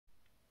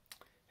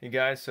Hey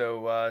guys,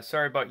 so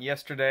sorry about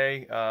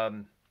yesterday.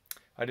 I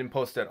didn't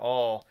post at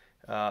all.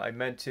 I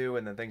meant to,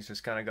 and then things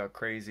just kind of got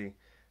crazy.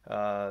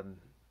 Um,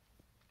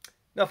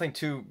 Nothing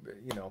too,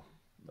 you know,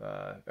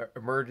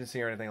 emergency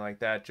or anything like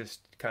that.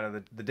 Just kind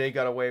of the day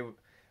got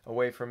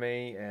away from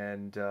me,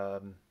 and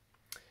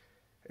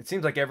it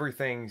seems like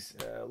everything's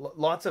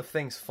lots of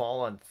things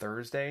fall on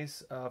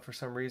Thursdays for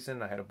some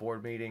reason. I had a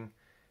board meeting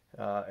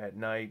at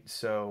night,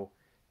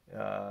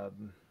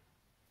 um,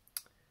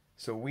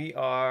 so we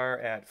are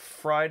at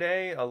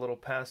Friday, a little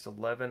past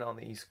 11 on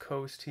the East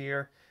Coast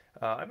here.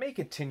 I may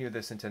continue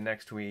this into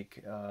next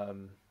week.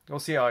 We'll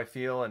see how I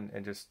feel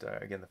and just,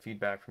 again, the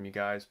feedback from you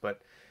guys.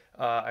 But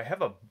I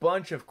have a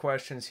bunch of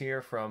questions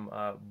here from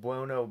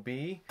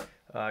BuonoB.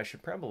 I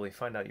should probably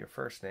find out your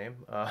first name.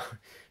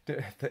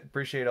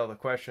 Appreciate all the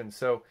questions.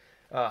 So,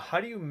 how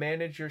do you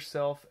manage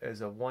yourself as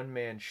a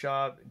one-man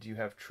shop? Do you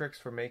have tricks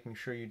for making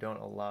sure you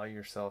don't allow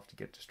yourself to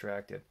get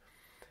distracted?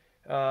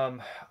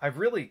 I've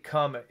really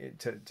come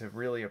to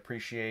really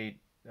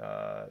appreciate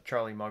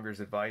Charlie Munger's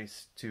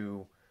advice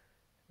to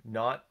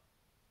not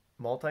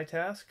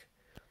multitask,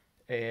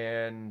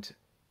 and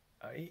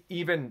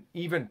even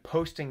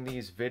posting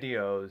these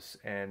videos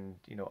and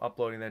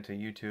uploading them to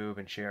YouTube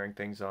and sharing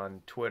things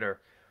on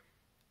Twitter.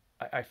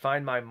 I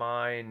find my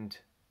mind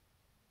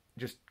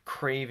just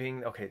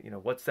craving, okay,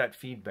 what's that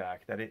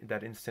feedback,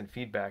 that instant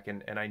feedback,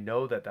 and I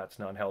know that that's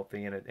not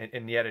healthy,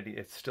 and yet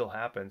it still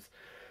happens.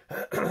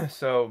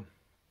 So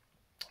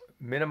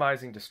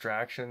minimizing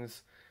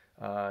distractions,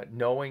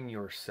 knowing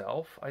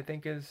yourself, I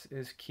think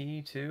is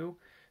key too.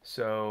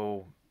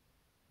 So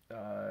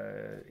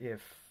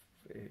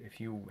if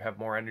you have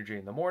more energy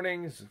in the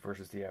mornings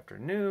versus the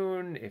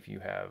afternoon, if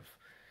you have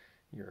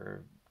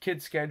your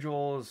kids'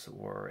 schedules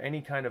or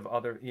any kind of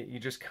other, you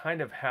just kind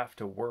of have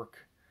to work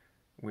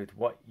with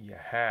what you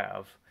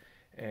have.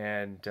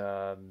 And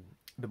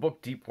the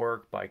book Deep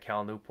Work by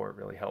Cal Newport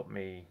really helped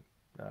me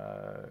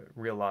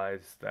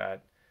realize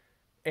that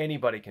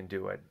anybody can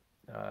do it.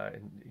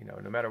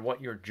 No matter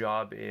what your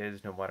job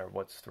is, no matter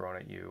what's thrown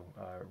at you,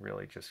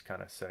 really just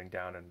kind of sitting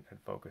down and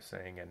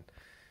focusing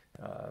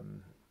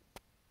um,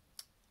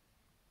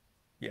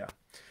 yeah.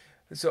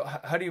 So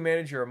how do you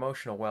manage your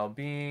emotional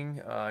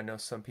well-being? I know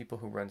some people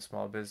who run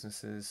small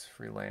businesses,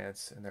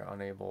 freelance, and they're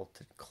unable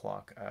to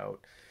clock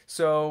out.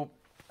 So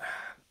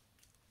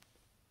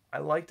I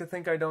like to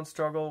think I don't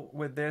struggle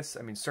with this.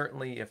 I mean,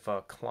 certainly if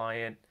a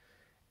client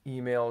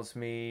emails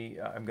me,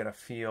 I'm going to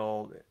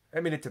feel,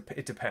 I mean,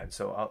 it depends.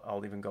 So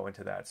I'll even go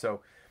into that.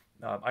 So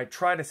I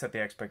try to set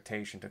the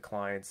expectation to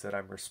clients that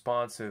I'm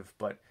responsive,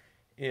 but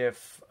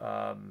if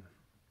I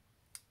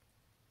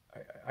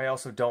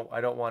also I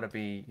don't want to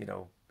be,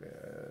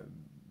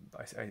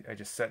 I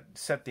just set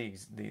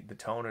the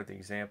tone or the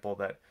example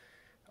that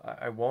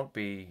I won't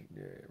be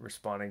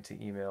responding to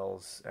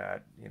emails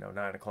at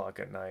 9 o'clock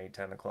at night,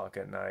 10 o'clock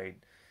at night.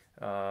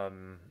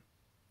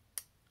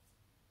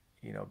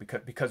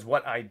 Because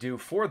what I do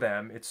for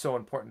them, it's so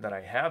important that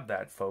I have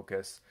that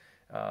focus,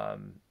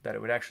 that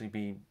it would actually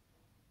be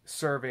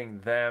serving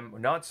them,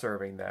 not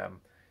serving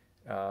them,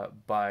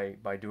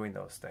 by doing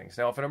those things.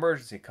 Now, if an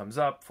emergency comes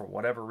up for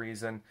whatever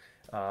reason,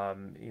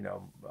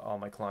 all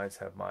my clients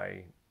have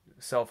my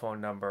cell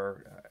phone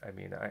number. I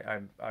mean,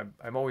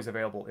 I'm always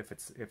available if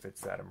it's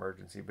that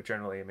emergency. But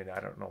generally, I mean, I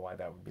don't know why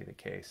that would be the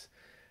case.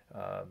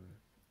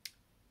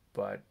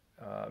 But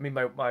I mean,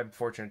 I'm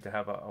fortunate to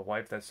have a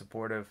wife that's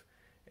supportive,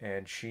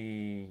 and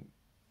she,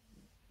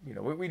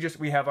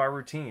 we have our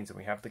routines, and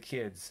we have the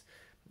kids,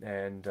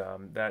 and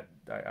that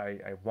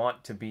I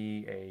want to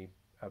be a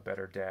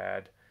better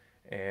dad.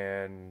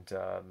 And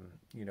the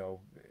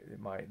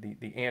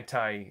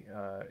anti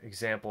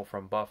example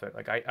from Buffett,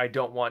 like I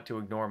don't want to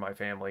ignore my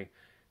family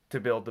to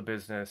build the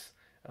business.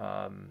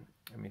 I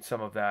mean,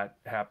 some of that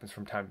happens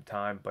from time to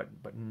time, but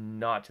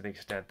not to the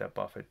extent that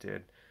Buffett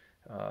did,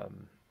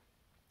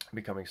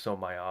 becoming so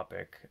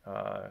myopic.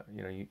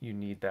 You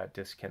need that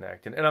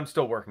disconnect, and I'm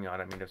still working on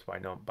it. I mean, it's by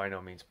no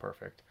means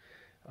perfect.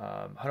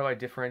 How do I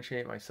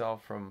differentiate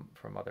myself from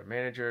other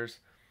managers?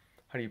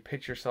 How do you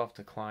pitch yourself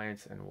to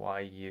clients, and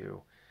why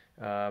you?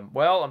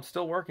 Well, I'm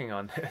still working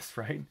on this,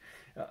 right?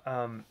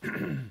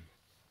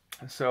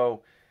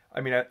 So,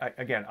 I mean,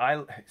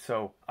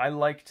 I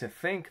like to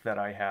think that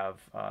I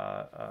have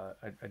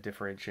a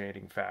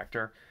differentiating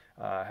factor,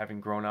 having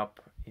grown up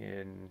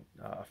in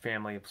a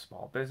family of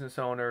small business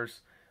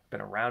owners, been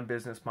around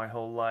business my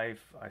whole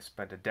life. I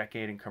spent a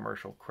decade in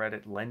commercial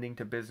credit lending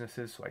to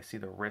businesses, so I see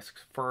the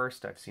risks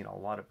first. I've seen a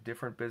lot of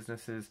different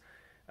businesses.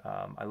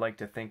 I like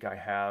to think I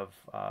have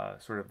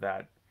sort of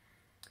that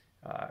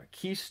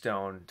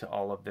keystone to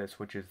all of this,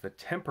 which is the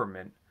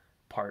temperament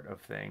part of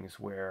things,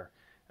 where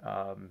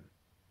I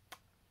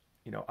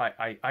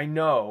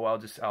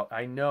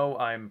know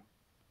I'm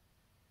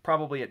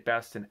probably at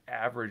best an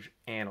average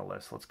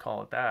analyst, let's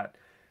call it that,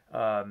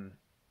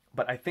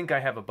 but I think I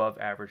have above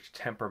average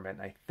temperament.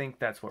 I think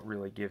that's what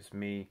really gives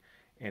me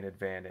an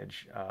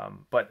advantage.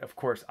 But of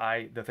course,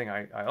 the thing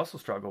I also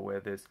struggle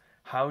with is,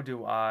 how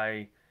do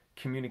I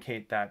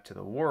communicate that to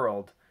the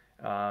world?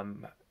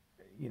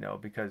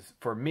 because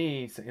for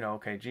me,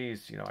 okay,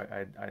 geez,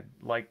 I'd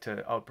like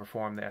to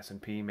outperform the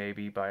S&P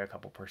maybe by a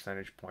couple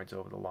percentage points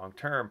over the long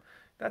term.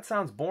 That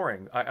sounds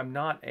boring. I'm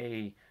not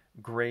a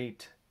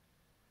great,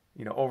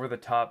 over the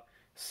top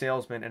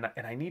salesman,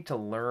 and I need to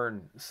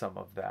learn some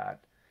of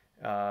that.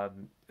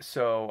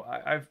 So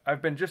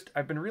I've been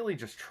really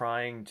just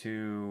trying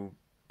to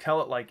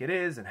tell it like it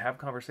is and have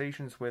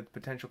conversations with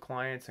potential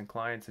clients and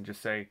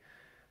just say,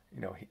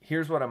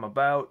 here's what I'm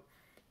about.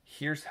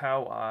 Here's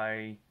how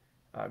I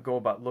go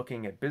about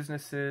looking at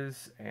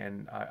businesses,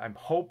 and I'm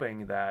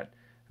hoping that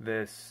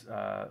this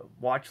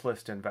watch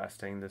list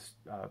investing, this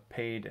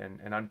paid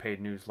and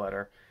unpaid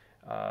newsletter,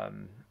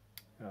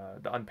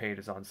 the unpaid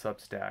is on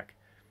Substack.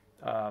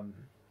 I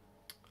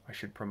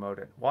should promote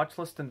it.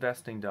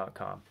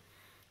 Watchlistinvesting.com.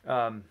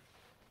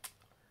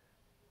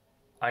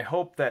 I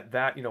hope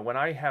that when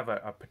I have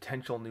a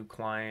potential new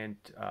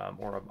client,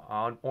 or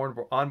I'm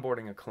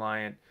onboarding a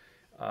client,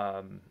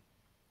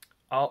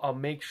 I'll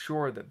make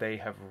sure that they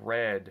have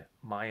read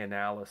my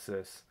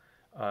analysis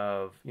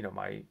of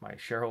my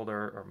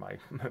shareholder or my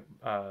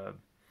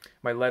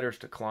my letters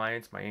to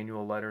clients, my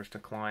annual letters to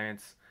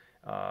clients.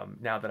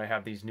 Now that I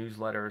have these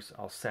newsletters,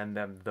 I'll send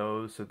them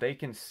those so they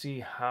can see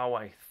how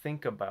I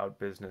think about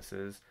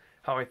businesses,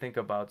 how I think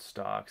about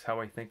stocks, how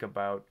I think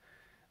about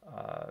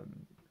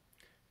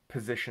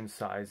position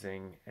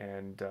sizing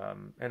and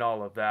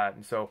all of that.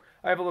 And so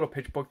I have a little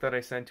pitch book that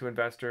I send to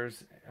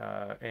investors,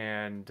 I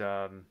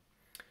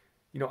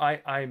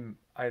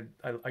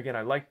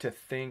like to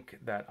think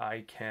that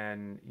I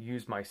can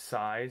use my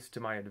size to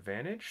my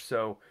advantage.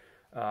 So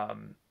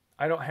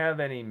I don't have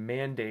any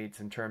mandates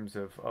in terms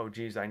of, oh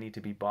geez, I need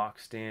to be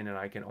boxed in and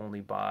I can only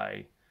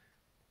buy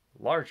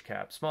large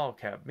cap, small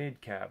cap,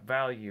 mid cap,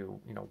 value,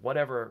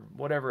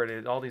 whatever it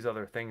is, all these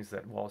other things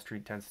that Wall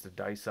Street tends to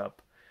dice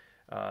up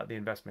the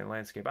investment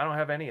landscape. I don't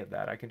have any of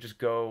that. I can just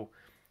go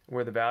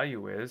where the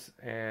value is,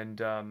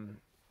 and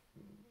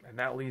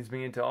that leads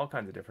me into all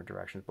kinds of different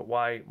directions. But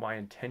why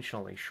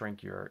intentionally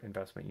shrink your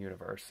investment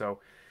universe? So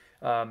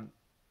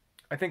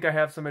I think I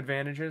have some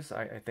advantages.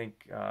 I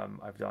think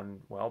I've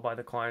done well by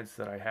the clients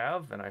that I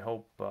have, and I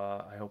hope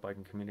I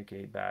can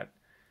communicate that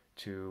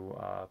to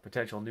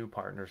potential new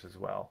partners as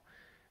well.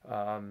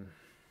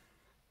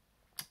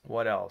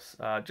 What else?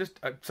 Just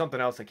something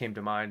else that came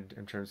to mind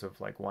in terms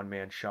of like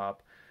one-man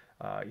shop.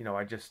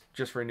 I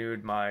just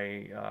renewed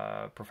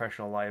my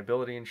professional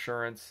liability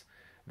insurance.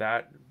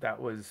 That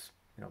was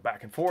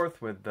back and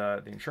forth with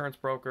the insurance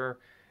broker.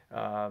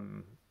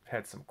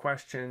 Had some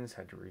questions,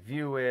 had to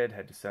review it,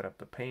 had to set up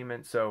the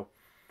payment. So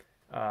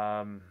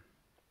I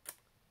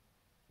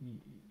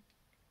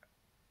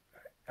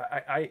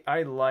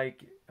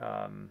like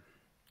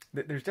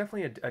there's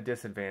definitely a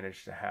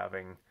disadvantage to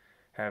having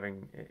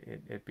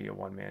it be a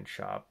one-man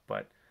shop,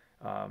 but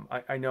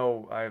I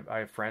know I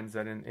have friends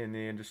that in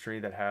the industry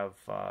that have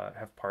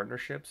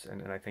partnerships,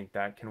 and I think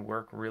that can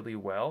work really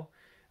well.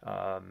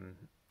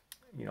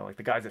 Like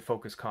the guys at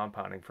Focus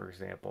Compounding, for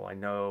example. I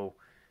know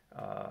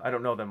I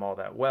don't know them all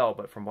that well,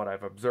 but from what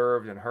I've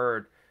observed and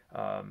heard,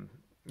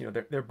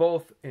 they're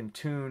both in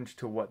tuned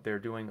to what they're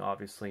doing,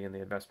 obviously, in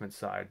the investment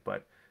side.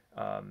 But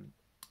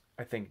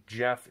I think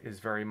Jeff is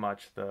very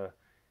much the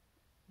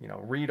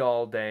read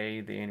all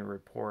day, the annual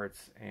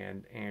reports,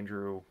 and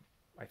Andrew,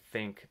 I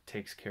think,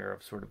 takes care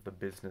of sort of the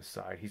business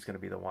side. He's going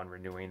to be the one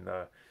renewing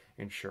the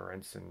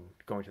insurance and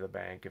going to the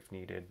bank if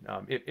needed,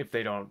 if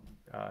they don't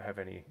have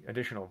any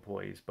additional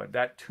employees. But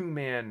that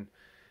two-man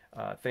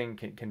thing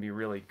can be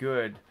really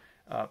good,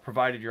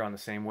 provided you're on the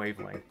same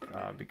wavelength,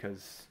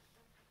 because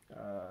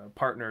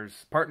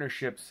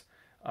partnerships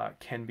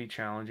can be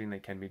challenging, they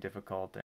can be difficult.